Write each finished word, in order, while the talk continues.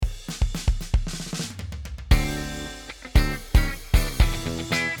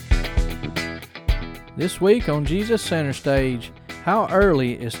This week on Jesus Center Stage, how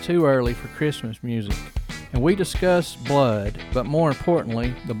early is too early for Christmas music? And we discuss blood, but more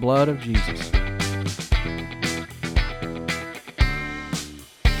importantly, the blood of Jesus. Well,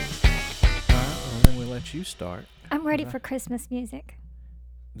 then we'll let you start. I'm ready for Christmas music.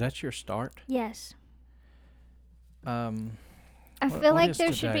 That's your start? Yes. I feel like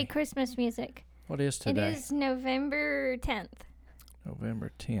there should be Christmas music. What is today? It is November 10th.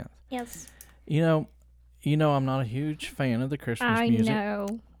 November 10th. Yes. You know, I'm not a huge fan of the Christmas music. I know.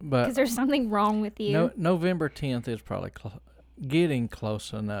 But because there's something wrong with you. November 10th is probably getting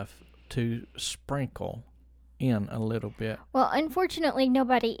close enough to sprinkle in a little bit. Well, unfortunately,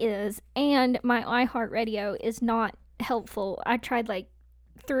 nobody is. And my iHeartRadio is not helpful. I tried like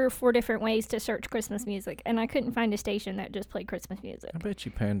 3 or 4 different ways to search Christmas music, and I couldn't find a station that just played Christmas music. I bet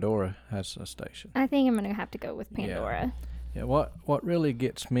you Pandora has a station. I think I'm going to have to go with Pandora. Yeah, what really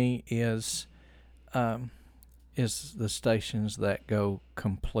gets me is the stations that go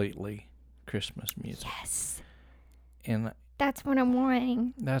completely Christmas music. Yes. And that's what I'm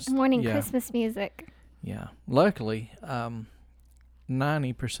wanting. I'm wanting Christmas music. Yeah. Luckily, 90%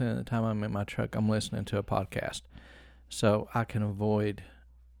 of the time I'm in my truck, I'm listening to a podcast. So I can avoid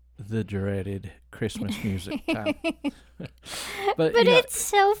the dreaded Christmas music time. But it's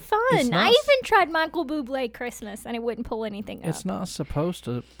so fun. I even tried Michael Bublé Christmas, and it wouldn't pull anything up. It's not supposed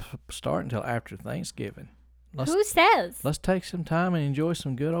to start until after Thanksgiving. Who says? Let's take some time and enjoy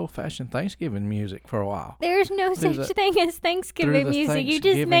some good old-fashioned Thanksgiving music for a while. There's no such thing as Thanksgiving music. You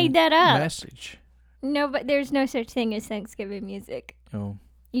just made that up. Message. No, but there's no such thing as Thanksgiving music. Oh.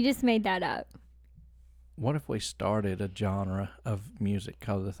 You just made that up. What if we started a genre of music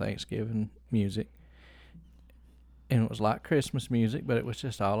called the Thanksgiving music? And it was like Christmas music, but it was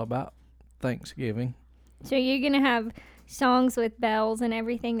just all about Thanksgiving. So you're going to have songs with bells and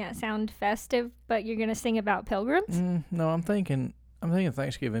everything that sound festive, but you're going to sing about pilgrims? No, I'm thinking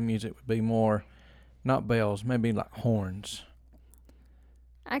Thanksgiving music would be more, not bells, maybe like horns.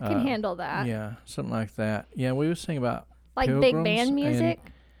 I can handle that. Yeah, something like that. Yeah, we would sing about like big band music?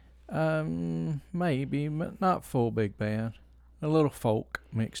 Maybe, but not full big band. A little folk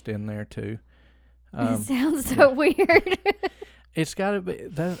mixed in there too. It sounds so weird. It's got to be.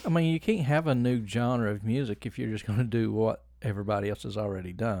 You can't have a new genre of music if you're just going to do what everybody else has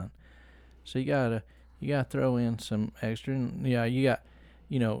already done. So you gotta throw in some extra. Yeah, you got,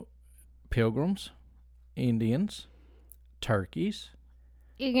 pilgrims, Indians, turkeys.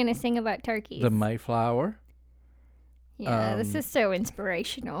 You're gonna sing about turkeys. The Mayflower. Yeah, this is so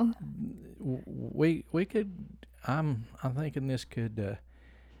inspirational. We could. I'm thinking this could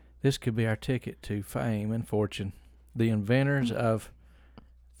be our ticket to fame and fortune. The inventors of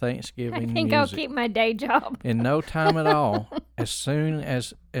Thanksgiving music. I think I'll keep my day job. In no time at all, as soon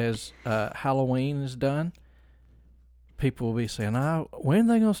as Halloween is done, people will be saying, when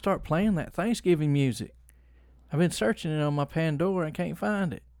are they going to start playing that Thanksgiving music? I've been searching it on my Pandora and can't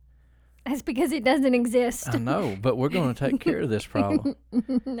find it. That's because it doesn't exist. I know, but we're going to take care of this problem.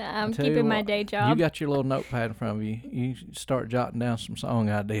 I'm keeping my day job. You got your little notepad in front of you. You start jotting down some song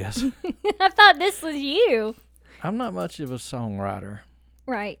ideas. I thought this was you. I'm not much of a songwriter.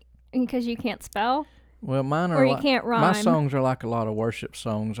 Right. Because you can't spell? Well, mine are or you can't rhyme. My songs are like a lot of worship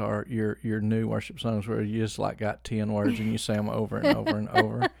songs, or your new worship songs where you just like got 10 words and you say them over and over and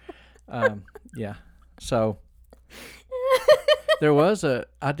over. Yeah. So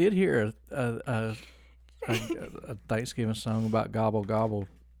I did hear a Thanksgiving song about gobble gobble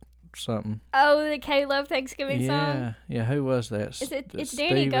something. Oh, the K-Love Thanksgiving song? Yeah. Who was that? It's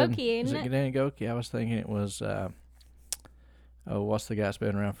Danny Gokey, isn't it? Is it Danny Gokey? I was thinking it was, what's the guy that's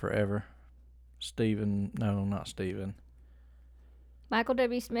been around forever? Stephen. No, not Stephen. Michael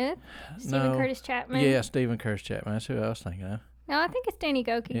W. Smith? Stephen Curtis Chapman? Yeah, Stephen Curtis Chapman. That's who I was thinking of. No, I think it's Danny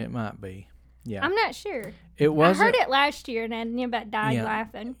Gokey. It might be. Yeah. I'm not sure. It was. I heard it last year and I about died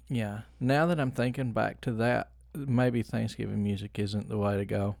laughing. Yeah. Now that I'm thinking back to that, maybe Thanksgiving music isn't the way to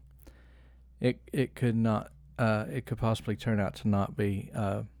go. It could not. It could possibly turn out to not be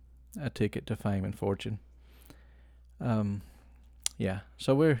a ticket to fame and fortune. Yeah.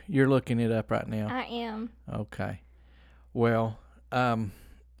 So you're looking it up right now. I am. Okay. Well, I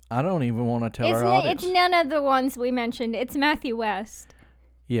don't even want to tell our audience. It's none of the ones we mentioned. It's Matthew West.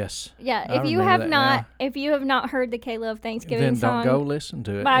 Yes. Yeah. If you have not heard the K-Love Thanksgiving song, then don't go listen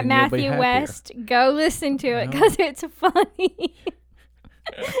to it by Matthew West. Go listen to it because it's funny.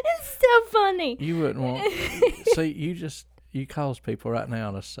 It's so funny. You wouldn't want. See, you cause people right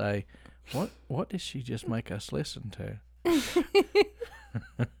now to say, "What did she just make us listen to?"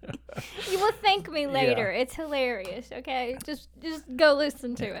 Well, thank me later. It's hilarious. Okay, just go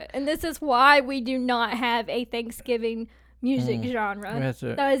listen to it. And this is why we do not have a Thanksgiving music genre.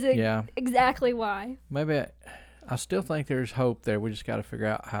 That is exactly why. Maybe I still think there's hope there. We just got to figure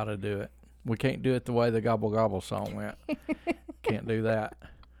out how to do it. We can't do it the way the Gobble Gobble song went. Can't do that.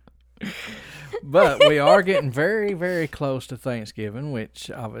 But we are getting very, very close to Thanksgiving,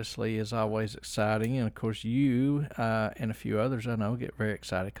 which obviously is always exciting. And, of course, you and a few others I know get very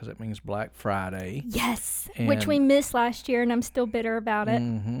excited because it means Black Friday. Yes, which we missed last year, and I'm still bitter about it.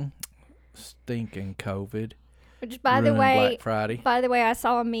 Mm-hmm. Stinking COVID. Which, by the way, Black Friday. By the way, I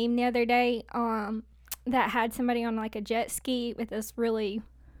saw a meme the other day that had somebody on like a jet ski with this really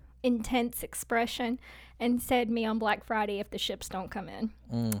intense expression and said, "Me on Black Friday if the ships don't come in."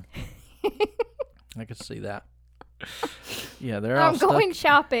 I could see that. Yeah, they're I'm all going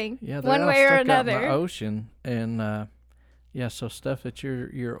shopping. Yeah, one way or another. Out in the ocean, and so stuff that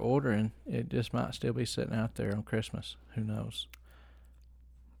you're ordering, it just might still be sitting out there on Christmas. Who knows?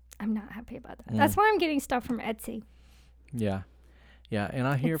 I'm not happy about that. That's why I'm getting stuff from Etsy. Yeah, and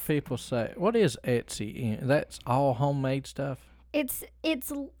I hear people say, "What is Etsy?" That's all homemade stuff. It's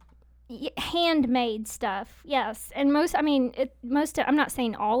handmade stuff, yes. And I'm not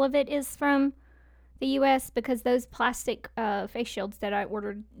saying all of it is from the U.S. because those plastic face shields that I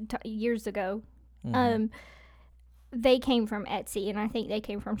ordered years ago, they came from Etsy, and I think they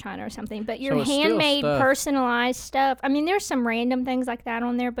came from China or something. But your handmade, personalized stuff, I mean, there's some random things like that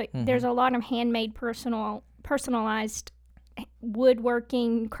on there, but there's a lot of handmade, personalized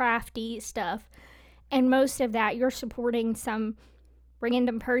woodworking, crafty stuff. And most of that, you're supporting some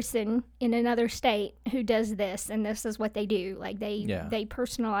random person in another state who does this, and this is what they do. Like they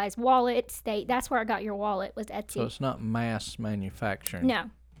personalize wallets. That's where I got your wallet, was Etsy. So it's not mass manufacturing.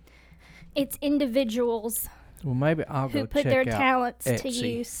 No, it's individuals. Well, maybe I'll go who put check their out talents Etsy to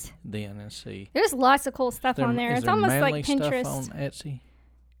use then and see. There's lots of cool stuff on there. It's almost like Pinterest. Stuff on Etsy?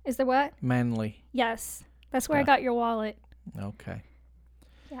 Is there what? Manly. Yes, that's where I got your wallet. Okay.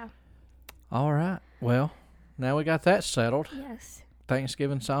 Yeah. All right. Well, now we got that settled. Yes.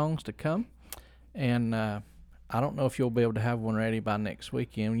 Thanksgiving songs to come, and I don't know if you'll be able to have one ready by next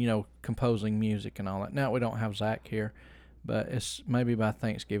weekend. You know, composing music and all that. Now we don't have Zach here, but it's maybe by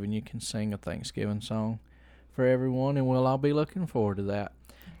Thanksgiving you can sing a Thanksgiving song for everyone, and we'll all be looking forward to that.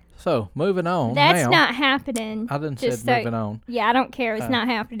 So moving on. That's not happening. I didn't say moving on. Yeah, I don't care. It's not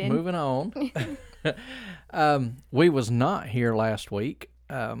happening. Moving on. We was not here last week.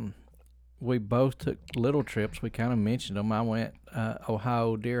 We both took little trips. We kind of mentioned them. I went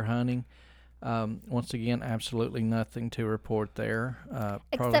Ohio deer hunting. Once again, absolutely nothing to report there.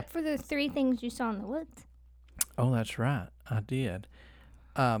 Except for the 3 things you saw in the woods. Oh, that's right. I did.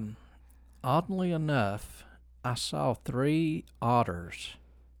 Oddly enough, I saw 3 otters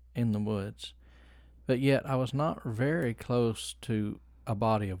in the woods, but yet I was not very close to a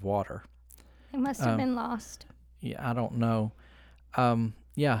body of water. It must have been lost. Yeah, I don't know.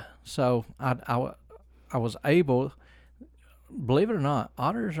 Yeah, so I was able, believe it or not,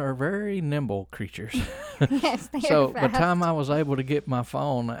 otters are very nimble creatures. Yes, they so are fast. by the time I was able to get my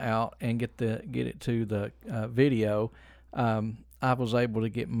phone out and get it to the video, I was able to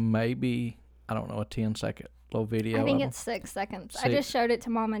get maybe, I don't know, a 10-second little video. I think it's 6 seconds. I just showed it to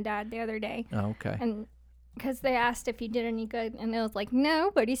Mom and Dad the other day. Oh, okay. And because they asked if he did any good, and it was like, no,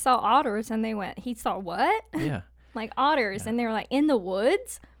 but he saw otters, and they went, he saw what? Yeah. Like otters, and they were like, in the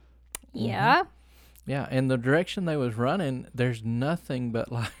woods? Mm-hmm. Yeah. Yeah, and the direction they was running, there's nothing but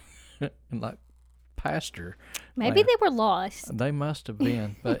like pasture. Maybe they were lost. They must have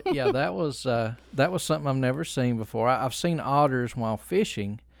been. But yeah, that was something I've never seen before. I've seen otters while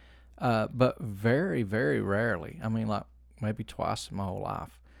fishing, but very, very rarely. I mean, like maybe twice in my whole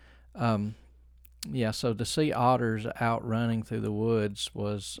life. Yeah, so to see otters out running through the woods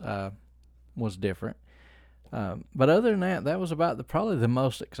was different. But other than that, that was about probably the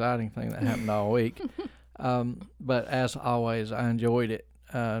most exciting thing that happened all week. But as always, I enjoyed it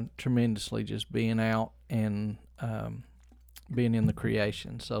tremendously, just being out and being in the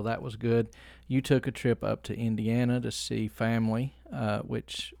creation. So that was good. You took a trip up to Indiana to see family,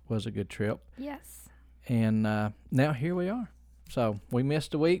 which was a good trip. Yes. And now here we are. So we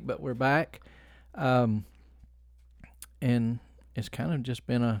missed a week, but we're back. And it's kind of just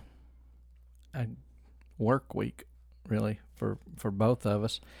been a work week, really, for both of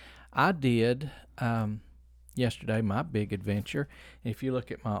us. I did yesterday my big adventure. If you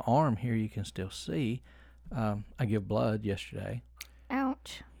look at my arm here, you can still see I give blood yesterday.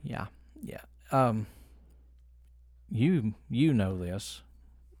 Ouch. Yeah. You know this,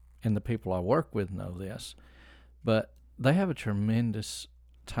 and the people I work with know this, but they have a tremendous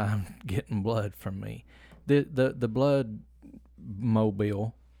time getting blood from me. The blood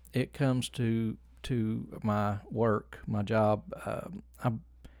mobile, it comes to my work, my job,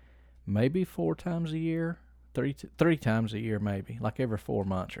 maybe 4 times a year, three times a year, maybe, like every 4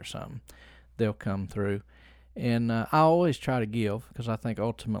 months or something. They'll come through, and I always try to give, because I think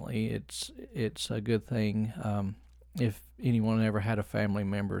ultimately it's a good thing. If anyone ever had a family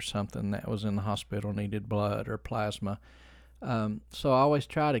member or something that was in the hospital, needed blood or plasma, so I always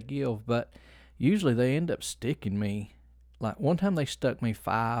try to give, but usually they end up sticking me. Like one time they stuck me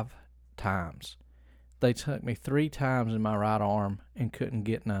 5 times. They took me 3 times in my right arm and couldn't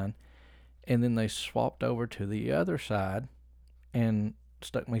get none. And then they swapped over to the other side and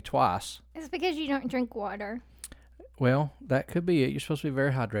stuck me twice. It's because you don't drink water. Well, that could be it. You're supposed to be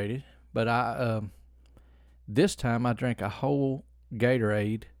very hydrated. But this time I drank a whole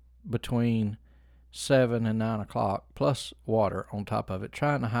Gatorade between 7 and 9 o'clock, plus water on top of it,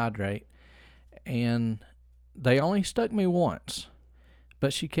 trying to hydrate. And they only stuck me once,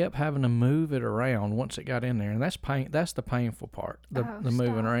 but she kept having to move it around once it got in there, and that's the painful part, the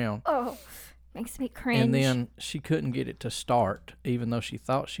moving around. Oh, makes me cringe. And then she couldn't get it to start, even though she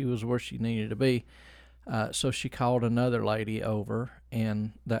thought she was where she needed to be. So she called another lady over,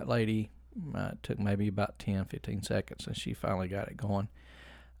 and that lady took maybe about 10, 15 seconds, and she finally got it going.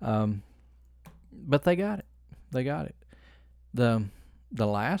 But they got it. The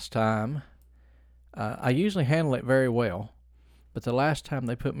last time, I usually handle it very well, but the last time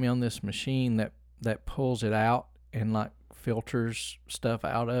they put me on this machine that pulls it out and like filters stuff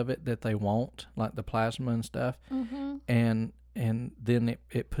out of it that they want, like the plasma and stuff, and then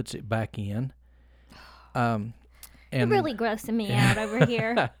it puts it back in. And you're really grossing me out over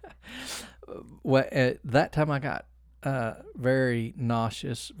here. Well, that time I got very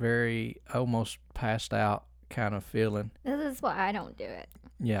nauseous, very almost passed out kind of feeling. This is why I don't do it.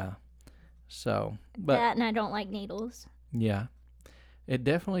 Yeah. So, but that, and I don't like needles. Yeah, it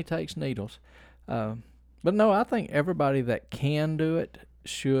definitely takes needles. But no, I think everybody that can do it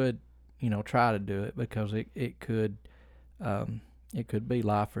should, try to do it, because it could be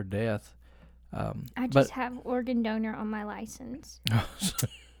life or death. I just have organ donor on my license.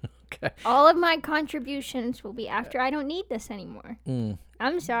 Okay. All of my contributions will be after I don't need this anymore.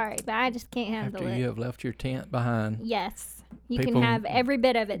 I'm sorry, but I just can't handle it. After you have left your tent behind. Yes. You can have every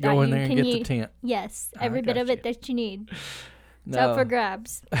bit of it that go you in there can and get use. the tent. Yes, every bit of it that you need. It's No. up for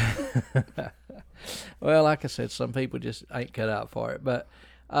grabs. Well, like I said, some people just ain't cut out for it. But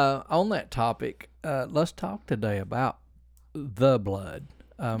on that topic, let's talk today about the blood.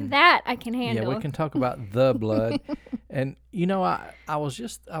 That I can handle. Yeah, we can talk about the blood. And I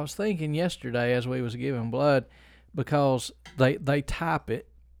was thinking yesterday as we was giving blood, because they type it,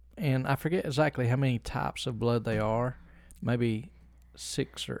 and I forget exactly how many types of blood they are. Maybe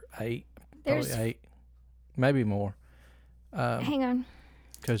 6 or 8. There's probably 8, maybe more. Hang on.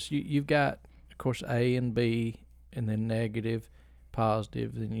 Because you've got, of course, A and B, and then negative,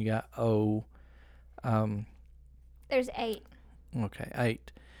 positive, then you got O. There's 8. Okay,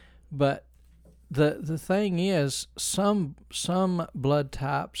 8. But the thing is, some blood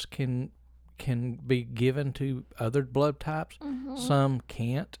types can be given to other blood types. Some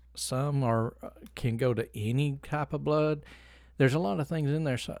can't. Some can go to any type of blood. There's a lot of things in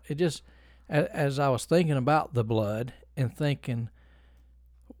there. So it just, as I was thinking about the blood and thinking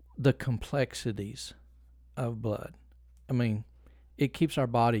the complexities of blood, I mean, it keeps our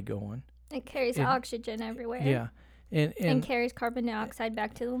body going. It carries oxygen everywhere. Yeah. And carries carbon dioxide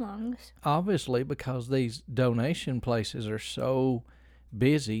back to the lungs. Obviously, because these donation places are so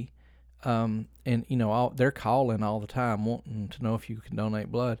busy, and they're calling all the time wanting to know if you can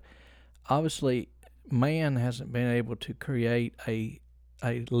donate blood. Obviously, man hasn't been able to create a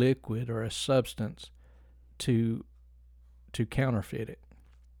liquid or a substance to counterfeit it,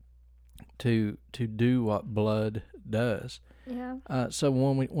 to do what blood does. Yeah. So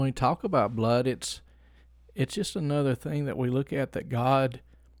when we talk about blood, it's just another thing that we look at that God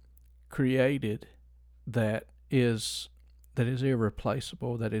created that is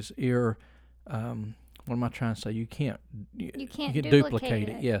irreplaceable, that is what am I trying to say? You can't duplicate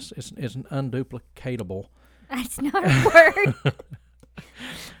it. Yes, it's unduplicatable. That's not a word.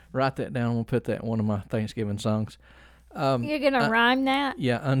 Write that down. We'll put that in one of my Thanksgiving songs. You're gonna rhyme that?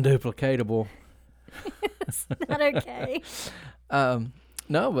 Yeah, unduplicatable. It's not okay.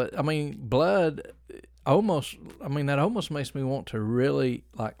 No, but I mean, blood. That almost makes me want to really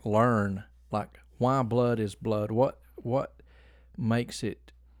learn why blood is blood. What makes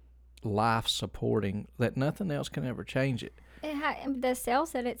it life supporting that nothing else can ever change it. The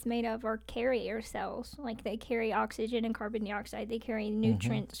cells that it's made of are carrier cells. Like, they carry oxygen and carbon dioxide. They carry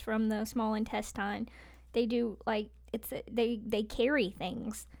nutrients from the small intestine. They do, like, they carry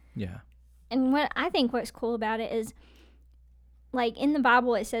things. Yeah. And what I think what's cool about it is, like, in the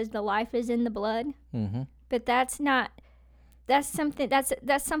Bible it says the life is in the blood. Mm-hmm. But that's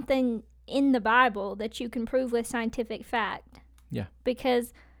something in the Bible that you can prove with scientific fact. Yeah.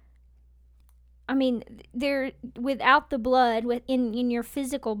 Because, I mean, without the blood in your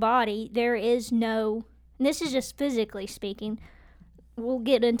physical body, there is no. And this is just physically speaking. We'll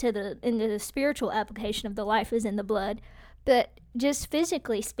get into the spiritual application of the life is in the blood, but just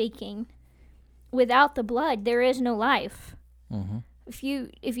physically speaking, without the blood, there is no life. Mm-hmm.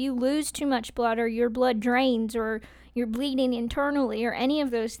 If you lose too much blood, or your blood drains, or you're bleeding internally, or any of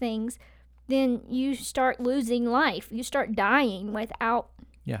those things, then you start losing life. You start dying without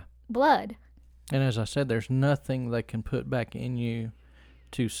blood. And as I said, there's nothing they can put back in you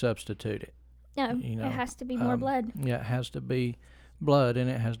to substitute it. No, it has to be more blood. Yeah, it has to be blood, and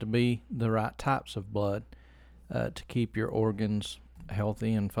it has to be the right types of blood to keep your organs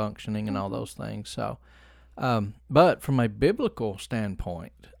healthy and functioning and all those things. So, but from a biblical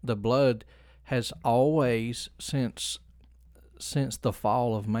standpoint, the blood has always, since the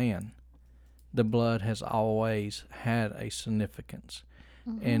fall of man, the blood has always had a significance.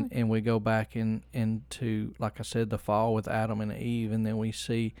 Mm-hmm. And we go back into, like I said, the fall with Adam and Eve, and then we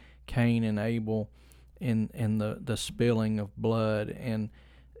see Cain and Abel in the spilling of blood and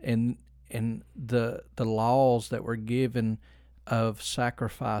the laws that were given of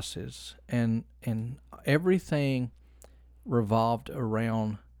sacrifices, and everything revolved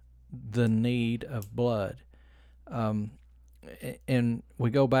around the need of blood. And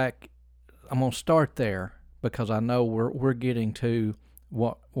we go back. I'm gonna start there because I know we're getting to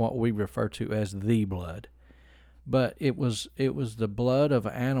what we refer to as the blood, but it was the blood of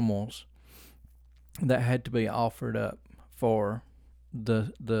animals that had to be offered up for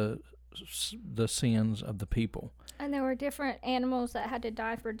the sins of the people. And there were different animals that had to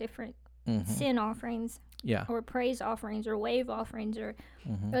die for different sin offerings. Yeah. Or praise offerings or wave offerings, or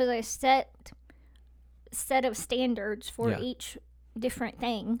there was a set of standards for each different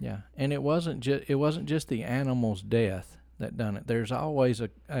thing. Yeah. And it wasn't just the animal's death that done it. There's always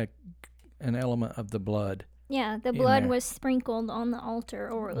an element of the blood. Yeah, the blood was sprinkled on the altar,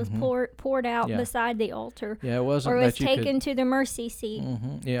 or it was poured out beside the altar. Yeah, it wasn't. Or it was taken to the mercy seat.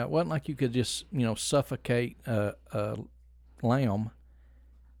 Mm-hmm. Yeah, it wasn't like you could just suffocate a lamb,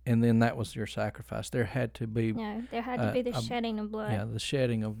 and then that was your sacrifice. There had to be. Yeah, there had to be the shedding of blood. Yeah, the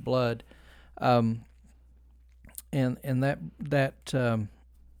shedding of blood, and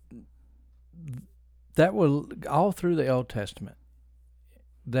that will all through the Old Testament.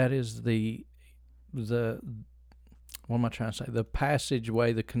 That is the what am I trying to say? The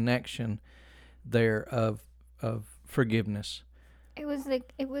passageway, the connection there of forgiveness. It was the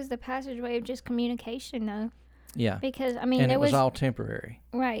passageway of just communication, though. Yeah. Because I mean, and it was all temporary.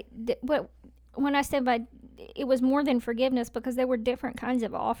 Right. But when I said it was more than forgiveness, because there were different kinds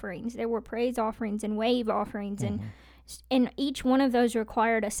of offerings. There were praise offerings and wave offerings, and each one of those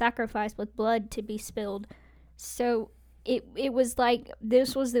required a sacrifice with blood to be spilled. So it was like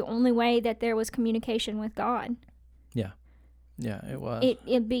this was the only way that there was communication with God. Yeah. Yeah, it was.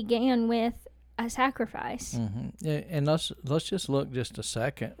 It began with a sacrifice. Mm-hmm. Yeah, and let's just look just a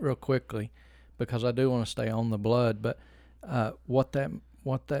second real quickly, because I do want to stay on the blood, but what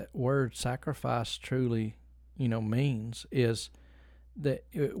that word sacrifice truly means is that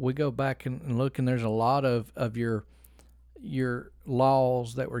we go back and look, and there's a lot of your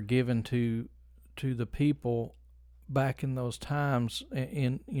laws that were given to the people back in those times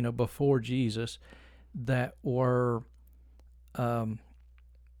in before Jesus, that were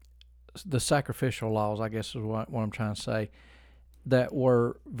the sacrificial laws, I guess is what I'm trying to say, that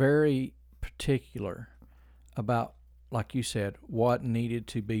were very particular about, like you said, what needed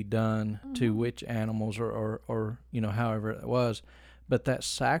to be done to which animals or however it was. But that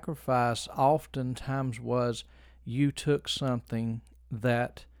sacrifice oftentimes was you took something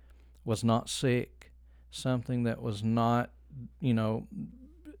that was not sick, something that was not,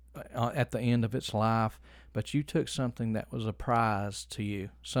 at the end of its life, but you took something that was a prize to you,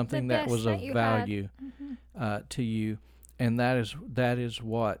 something that was of value to you, and that is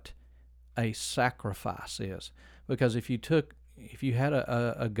what a sacrifice is. Because if you had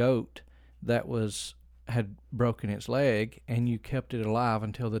a goat that had broken its leg and you kept it alive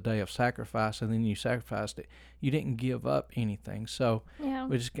until the day of sacrifice, and then you sacrificed it, you didn't give up anything. So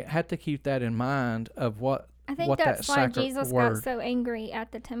we just had to keep that in mind of I think that's why Jesus got so angry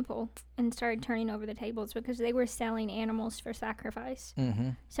at the temple and started turning over the tables, because they were selling animals for sacrifice.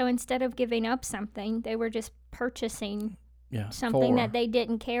 Mm-hmm. So instead of giving up something, they were just purchasing something that they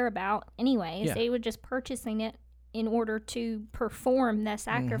didn't care about anyways. Yeah. They were just purchasing it in order to perform the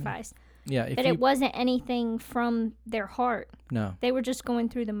sacrifice. Mm-hmm. Yeah, but it wasn't anything from their heart. No. They were just going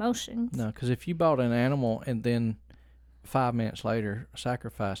through the motions. No, because if you bought an animal and then 5 minutes later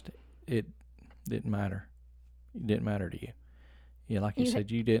sacrificed it, it didn't matter. It didn't matter to you. Yeah, like you said,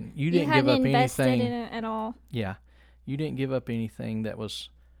 you didn't give up anything in it at all. Yeah, you didn't give up anything that was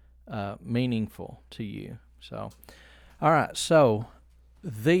meaningful to you. So, all right. So,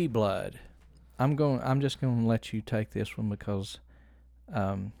 the blood. I'm just going to let you take this one because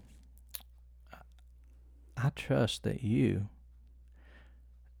I trust that you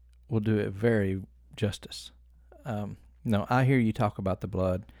will do it very justice. No, I hear you talk about the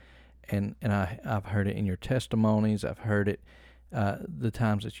blood. And I've heard it in your testimonies. I've heard it the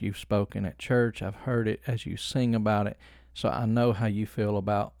times that you've spoken at church. I've heard it as you sing about it. So I know how you feel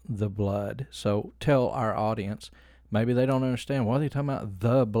about the blood. So tell our audience, maybe they don't understand. What are they talking about?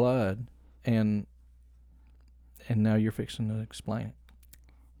 The blood. And now you're fixing to explain it.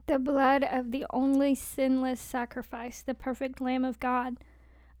 The blood of the only sinless sacrifice, the perfect Lamb of God.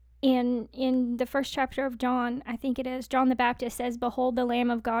 In the first chapter of John, I think it is, John the Baptist says, "Behold the Lamb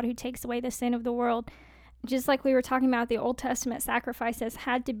of God who takes away the sin of the world." Just like we were talking about, the Old Testament sacrifices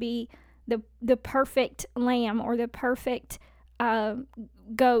had to be the perfect lamb or the perfect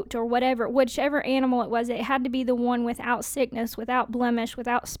goat or whichever animal it was. It had to be the one without sickness, without blemish,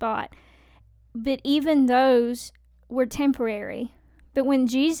 without spot. But even those were temporary. But when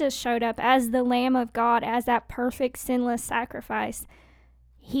Jesus showed up as the Lamb of God, as that perfect sinless sacrifice,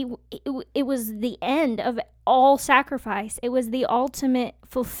 it was the end of all sacrifice. It was the ultimate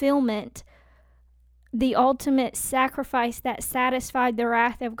fulfillment, the ultimate sacrifice that satisfied the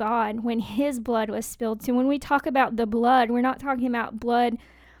wrath of God when his blood was spilled. So when we talk about the blood, we're not talking about blood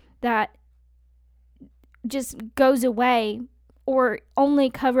that just goes away or only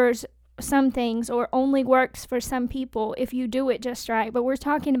covers some things or only works for some people if you do it just right. But we're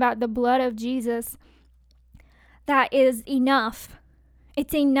talking about the blood of Jesus that is enough.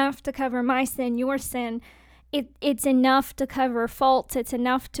 It's enough to cover my sin, your sin. It's enough to cover faults. It's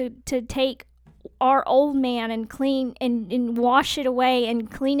enough to take our old man and clean and wash it away and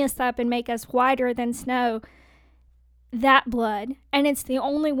clean us up and make us whiter than snow. That blood. And it's the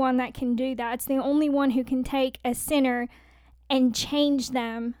only one that can do that. It's the only one who can take a sinner and change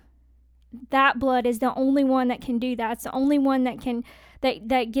them. That blood is the only one that can do that. It's the only one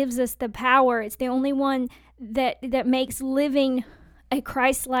that gives us the power. It's the only one that makes living a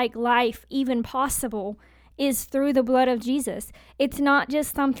Christ-like life even possible, is through the blood of Jesus. It's not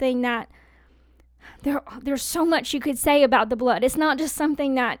just something that there's so much you could say about the blood. It's not just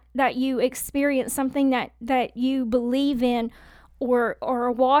something that you experience, something that you believe in or are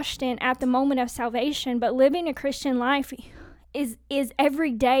washed in at the moment of salvation. But living a Christian life is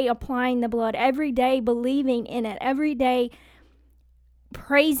every day applying the blood, every day believing in it, every day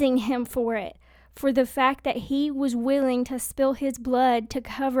praising him for it, for the fact that he was willing to spill his blood to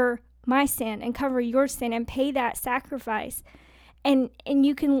cover my sin and cover your sin and pay that sacrifice. And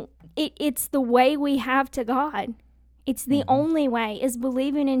you can, it's the way we have to God. It's the only way, is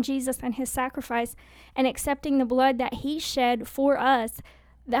believing in Jesus and his sacrifice and accepting the blood that he shed for us.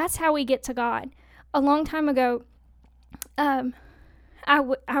 That's how we get to God. A long time ago, I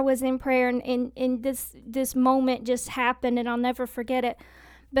was in prayer and this moment just happened and I'll never forget it.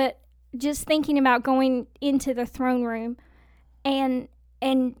 But just thinking about going into the throne room and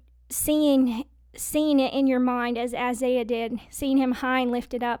seeing it in your mind as Isaiah did, seeing him high and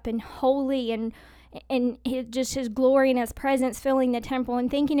lifted up and holy and his glory and his presence filling the temple, and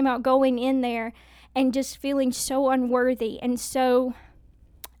thinking about going in there and just feeling so unworthy and so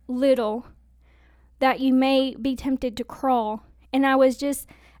little that you may be tempted to crawl. And I was just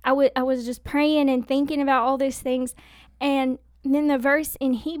praying and thinking about all these things, and then the verse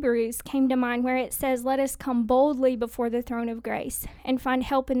in Hebrews came to mind where it says, "Let us come boldly before the throne of grace and find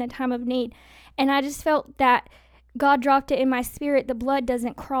help in the time of need." And I just felt that God dropped it in my spirit. The blood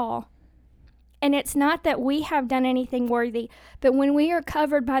doesn't crawl. And it's not that we have done anything worthy, but when we are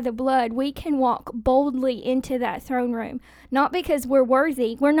covered by the blood, we can walk boldly into that throne room. Not because we're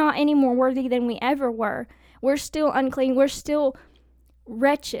worthy. We're not any more worthy than we ever were. We're still unclean. We're still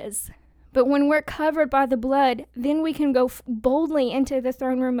wretches. But when we're covered by the blood, then we can go boldly into the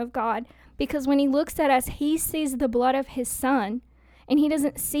throne room of God. Because when he looks at us, he sees the blood of his son. And he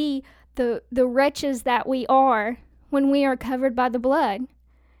doesn't see the wretches that we are when we are covered by the blood.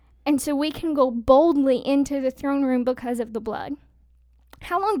 And so we can go boldly into the throne room because of the blood.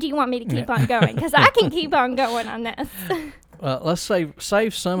 How long do you want me to keep on going? Because I can keep on going on this. Well, let's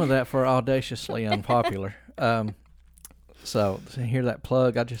save some of that for audaciously unpopular. So hear that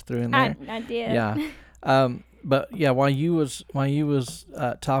plug I just threw in there? I did. Yeah. But yeah, while you was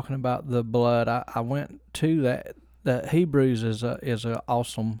talking about the blood, I went to that. The Hebrews is a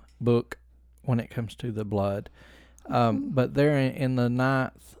awesome book when it comes to the blood. But there in the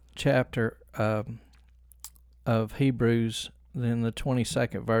 9th chapter of Hebrews, in the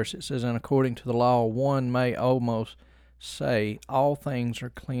 22nd verse, it says, "And according to the law, one may almost say all things are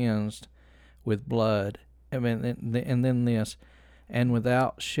cleansed with blood." And then this, "And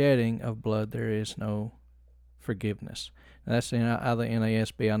without shedding of blood there is no forgiveness." And that's out of the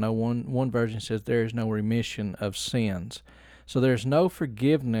NASB. I know one version says there is no remission of sins. So there's no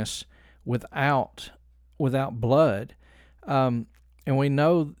forgiveness without blood. And we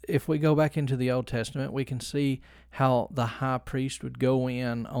know if we go back into the Old Testament, we can see how the high priest would go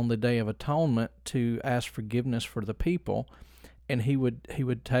in on the Day of Atonement to ask forgiveness for the people, and he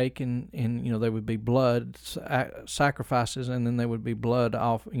would take and there would be blood sacrifices, and then there would be blood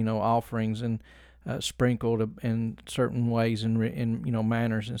offerings and sprinkled in certain ways and in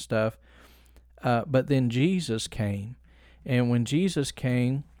manners and stuff. But then Jesus came, and when Jesus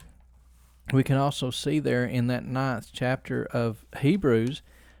came, we can also see there in that 9th chapter of Hebrews,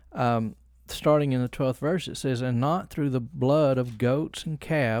 starting in the 12th verse, it says, "And not through the blood of goats and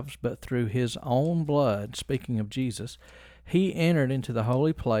calves, but through his own blood," speaking of Jesus, "he entered into the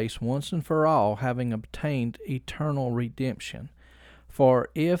holy place once and for all, having obtained eternal redemption. For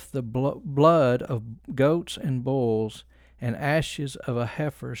if the blood of goats and bulls and ashes of a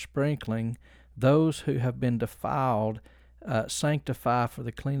heifer sprinkling those who have been defiled sanctify for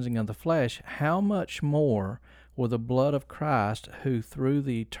the cleansing of the flesh, how much more will the blood of Christ, who through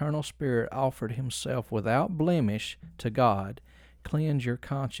the eternal Spirit offered himself without blemish to God, cleanse your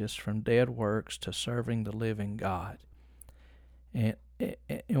conscience from dead works to serving the living God?" And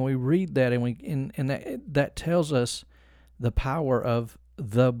we read that, and that tells us the power of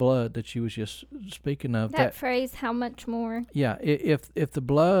the blood that you was just speaking of. That phrase, "how much more?" Yeah, if the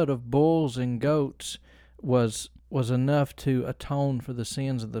blood of bulls and goats was enough to atone for the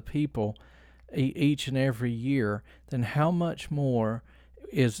sins of the people each and every year, then how much more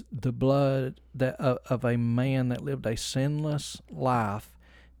is the blood of a man that lived a sinless life,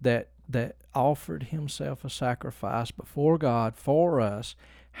 that offered himself a sacrifice before God for us?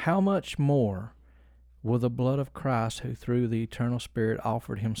 How much more will the blood of Christ, who through the eternal Spirit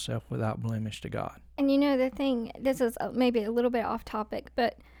offered himself without blemish to God? And the thing, this is maybe a little bit off topic,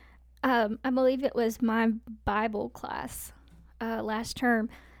 but I believe it was my Bible class last term,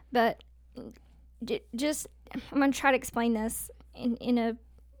 but just I'm going to try to explain this in a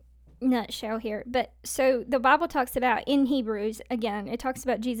nutshell here. But so the Bible talks about, in Hebrews, again, it talks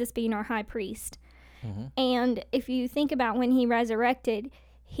about Jesus being our high priest. Mm-hmm. And if you think about when he resurrected,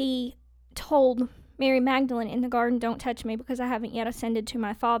 he told Mary Magdalene in the garden, "Don't touch me because I haven't yet ascended to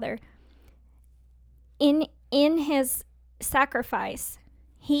my Father." In his sacrifice,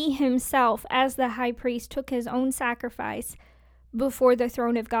 he himself, as the high priest, took his own sacrifice before the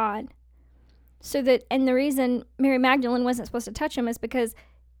throne of God. So that, and the reason Mary Magdalene wasn't supposed to touch him is because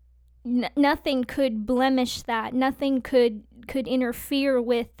nothing could blemish that. Nothing could interfere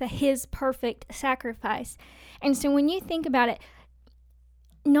with his perfect sacrifice. And so when you think about it,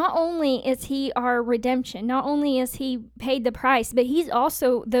 not only is he our redemption, not only is he paid the price, but he's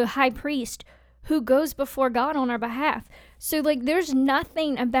also the high priest who goes before God on our behalf. So there's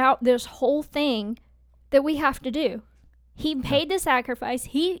nothing about this whole thing that we have to do. He paid the sacrifice.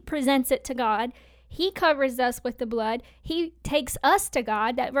 He presents it to God. He covers us with the blood. He takes us to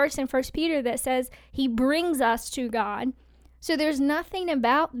God. That verse in 1 Peter that says he brings us to God. So there's nothing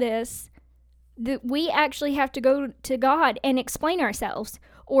about this that we actually have to go to God and explain ourselves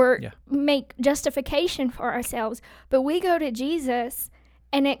or make justification for ourselves. But we go to Jesus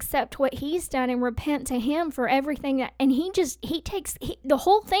and accept what he's done and repent to him for everything and the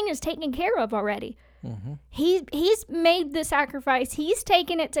whole thing is taken care of already. Mm-hmm. He's made the sacrifice. He's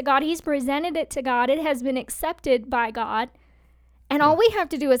taken it to God. He's presented it to God. It has been accepted by God. And all we have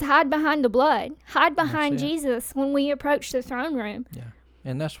to do is hide behind the blood, hide behind Jesus when we approach the throne room. Yeah.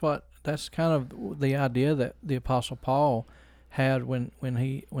 And that's kind of the idea that the Apostle Paul had when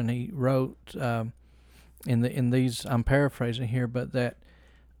he wrote in these, I'm paraphrasing here, but that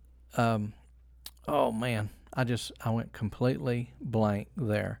oh man, I went completely blank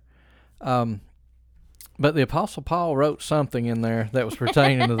there. But the Apostle Paul wrote something in there that was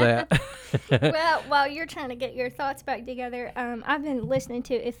pertaining to that. Well, while you're trying to get your thoughts back together, I've been listening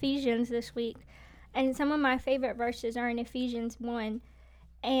to Ephesians this week, and some of my favorite verses are in Ephesians 1,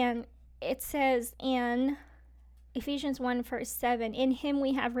 and it says in Ephesians 1, verse 7, "In him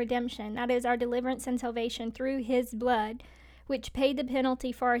we have redemption, that is our deliverance and salvation through his blood, which paid the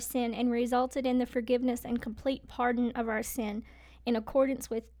penalty for our sin and resulted in the forgiveness and complete pardon of our sin, in accordance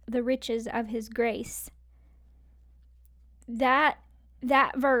with the riches of his grace." That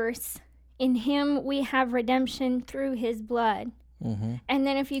verse, in him we have redemption through his blood. Mm-hmm. And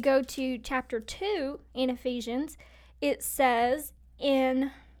then if you go to chapter 2 in Ephesians, it says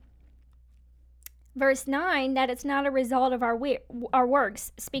in verse 9 that it's not a result of our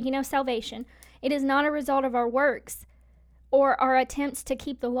works. Speaking of salvation, it is not a result of our works or our attempts to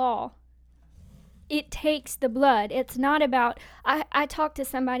keep the law. It takes the blood. It's not about... I talked to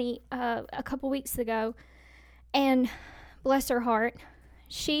somebody a couple weeks ago, and bless her heart,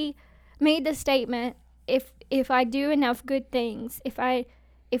 she made the statement, if I do enough good things,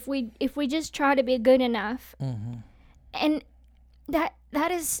 if we just try to be good enough, mm-hmm. and that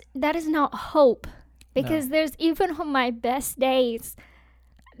is not hope, because there's, even on my best days,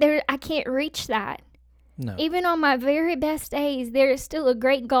 I can't reach that. No. Even on my very best days, there is still a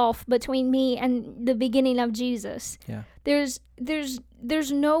great gulf between me and the beginning of Jesus. Yeah. There's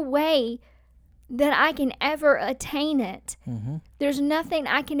no way that I can ever attain it. Mm-hmm. There's nothing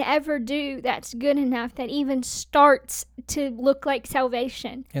I can ever do that's good enough that even starts to look like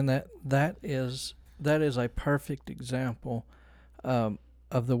salvation. And that is a perfect example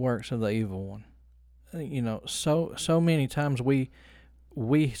of the works of the evil one. You know, so many times we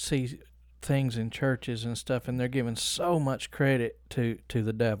see things in churches and stuff, and they're giving so much credit to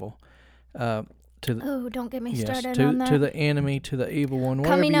the devil. Don't get me started on that. To the enemy, to the evil one.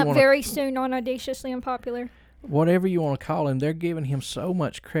 Coming up very soon on Audaciously Unpopular. Whatever you want to call him, they're giving him so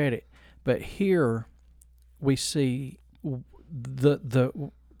much credit. But here we see the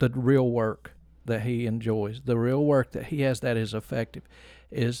real work that he enjoys, the real work that he has that is effective,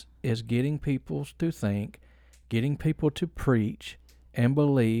 is getting people to think, getting people to preach and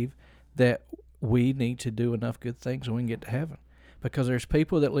believe that we need to do enough good things so we can get to heaven. Because there's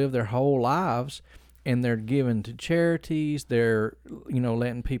people that live their whole lives and they're giving to charities, they're,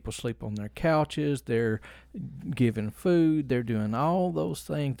 letting people sleep on their couches, they're giving food, they're doing all those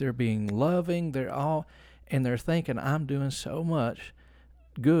things, they're being loving, and they're thinking, I'm doing so much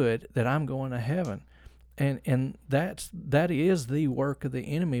good that I'm going to heaven. And that is the work of the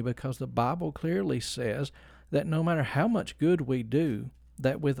enemy, because the Bible clearly says that no matter how much good we do,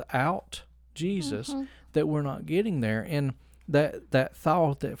 that without Jesus, mm-hmm. that we're not getting there. And that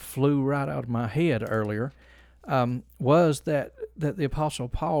thought that flew right out of my head earlier was that the Apostle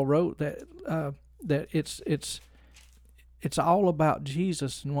Paul wrote that it's all about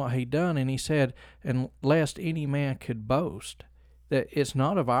Jesus and what he done, and he said, and lest any man could boast, that it's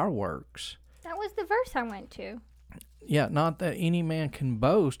not of our works. That was the verse I went to. Yeah, not that any man can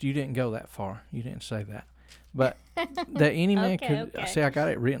boast. You didn't go that far. You didn't say that. But that any man could... Okay. See, I got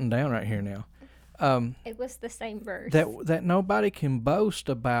it written down right here now. It was the same verse. That nobody can boast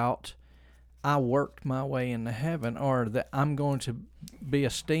about, I worked my way into heaven, or that I'm going to be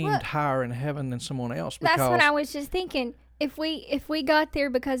esteemed higher in heaven than someone else. That's what I was just thinking. If we got there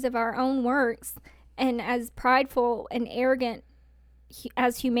because of our own works, and as prideful and arrogant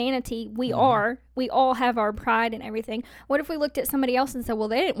as humanity we mm-hmm. are, we all have our pride and everything. What if we looked at somebody else and said, well,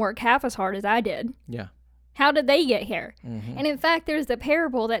 they didn't work half as hard as I did? Yeah. How did they get here? Mm-hmm. And in fact, there's the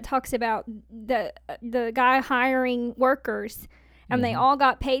parable that talks about the guy hiring workers, and mm-hmm. they all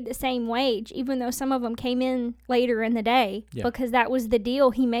got paid the same wage, even though some of them came in later in the day, because that was the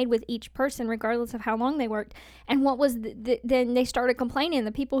deal he made with each person, regardless of how long they worked. And what was then they started complaining.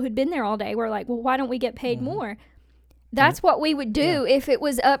 The people who'd been there all day were like, well, why don't we get paid mm-hmm. more? That's what we would do if it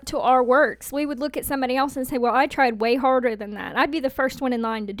was up to our works. We would look at somebody else and say, well, I tried way harder than that. I'd be the first one in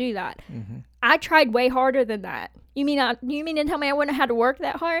line to do that. Mm-hmm. I tried way harder than that. You mean to tell me I wouldn't have had to work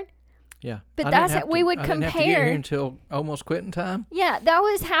that hard? Yeah. But that's what we would compare. I didn't have to get here until almost quitting time. Yeah, that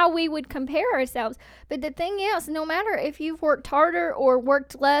was how we would compare ourselves. But the thing is, no matter if you've worked harder or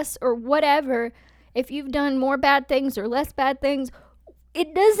worked less or whatever, if you've done more bad things or less bad things,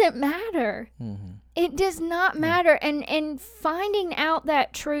 it doesn't matter. Mm-hmm. It does not matter. And finding out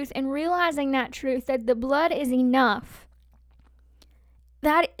that truth and realizing that truth, that the blood is enough,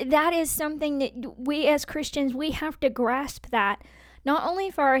 that is something that we as Christians, we have to grasp that. Not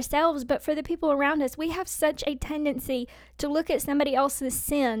only for ourselves, but for the people around us. We have such a tendency to look at somebody else's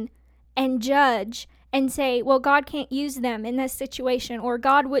sin and judge and say, well, God can't use them in this situation, or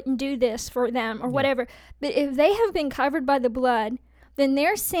God wouldn't do this for them, or whatever. But if they have been covered by the blood, then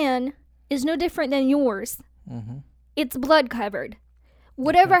their sin is no different than yours. Mm-hmm. It's blood covered.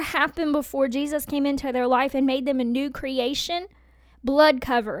 Whatever happened before Jesus came into their life and made them a new creation, blood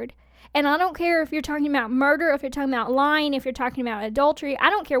covered. And I don't care if you're talking about murder, if you're talking about lying, if you're talking about adultery. I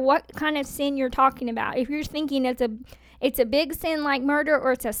don't care what kind of sin you're talking about. If you're thinking it's a big sin like murder,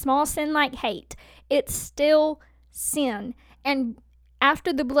 or it's a small sin like hate, it's still sin. And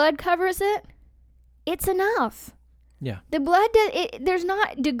after the blood covers it, it's enough. Yeah. The blood, there's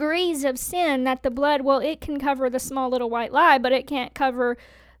not degrees of sin that the blood, well, it can cover the small little white lie, but it can't cover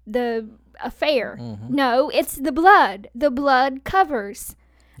the affair. Mm-hmm. No, it's the blood. The blood covers.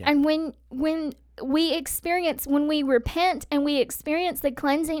 Yeah. And when we repent and we experience the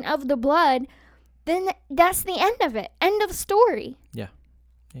cleansing of the blood, then that's the end of it. End of story. Yeah,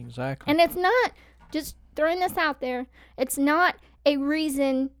 exactly. And it's not, just throwing this out there, it's not a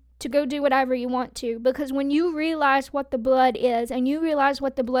reason to go do whatever you want to, because when you realize what the blood is and you realize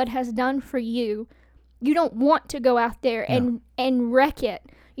what the blood has done for you, you don't want to go out there and wreck it.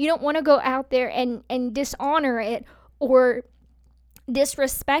 You don't want to go out there and dishonor it or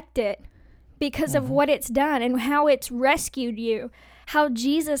disrespect it because of what it's done and how it's rescued you, how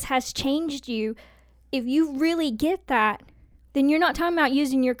Jesus has changed you. If you really get that, then you're not talking about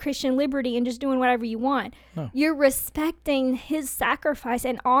using your Christian liberty and just doing whatever you want. No. You're respecting his sacrifice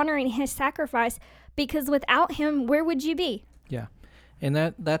and honoring his sacrifice, because without him, where would you be? Yeah. And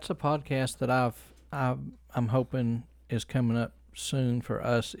that's a podcast that I'm hoping is coming up soon for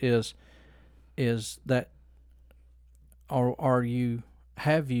us, is that are you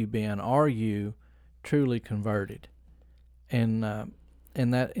truly converted? And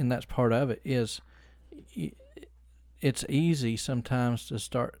that's part of it. Is it's easy sometimes to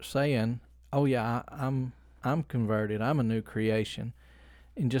start saying, oh yeah, I'm converted, I'm a new creation,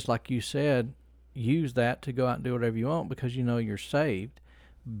 and just like you said, use that to go out and do whatever you want because you know you're saved.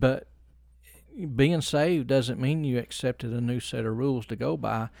 But being saved doesn't mean you accepted a new set of rules to go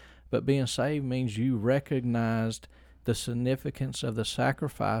by, but being saved means you recognized the significance of the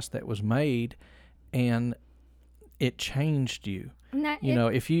sacrifice that was made, and it changed you.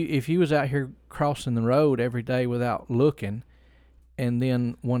 If you was out here crossing the road every day without looking, and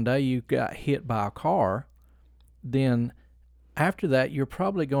then one day you got hit by a car, then after that you're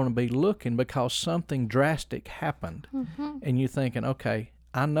probably going to be looking because something drastic happened. Mm-hmm. And you're thinking, okay,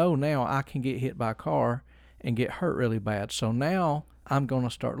 I know now I can get hit by a car and get hurt really bad, so now I'm going to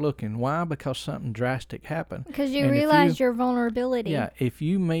start looking. Why? Because something drastic happened. Because you realize your vulnerability. Yeah, if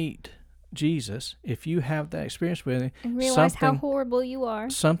you meet Jesus, if you have that experience with him, and realize how horrible you are,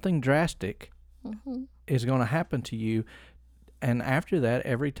 something drastic is going to happen to you. And after that,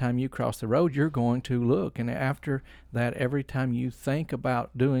 every time you cross the road, you're going to look. And after that, every time you think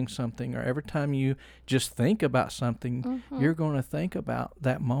about doing something, or every time you just think about something, you're going to think about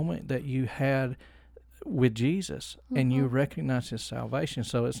that moment that you had with Jesus, and you recognize his salvation.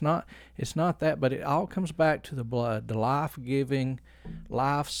 So it's not that, but it all comes back to the blood, the life-giving,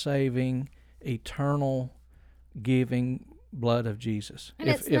 life-saving, eternal giving blood of Jesus. And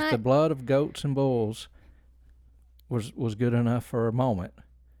if the blood of goats and bulls was good enough for a moment,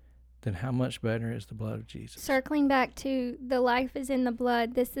 then how much better is the blood of Jesus? Circling back to the life is in the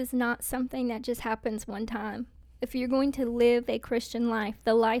blood, this is not something that just happens one time. If you're going to live a Christian life,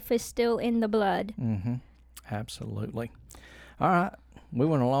 the life is still in the blood. Mm-hmm. Absolutely. All right. We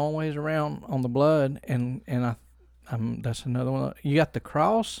went a long ways around on the blood, and that's another one. You got the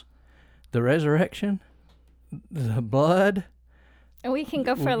cross, the resurrection, the blood. And we can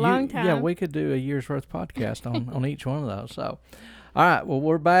go for a long time. Yeah, we could do a year's worth of podcast on each one of those. So, all right. Well,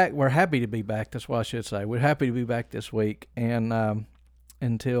 we're back. We're happy to be back. That's what I should say. We're happy to be back this week. And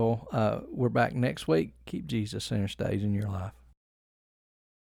until we're back next week, keep Jesus center stage in your life.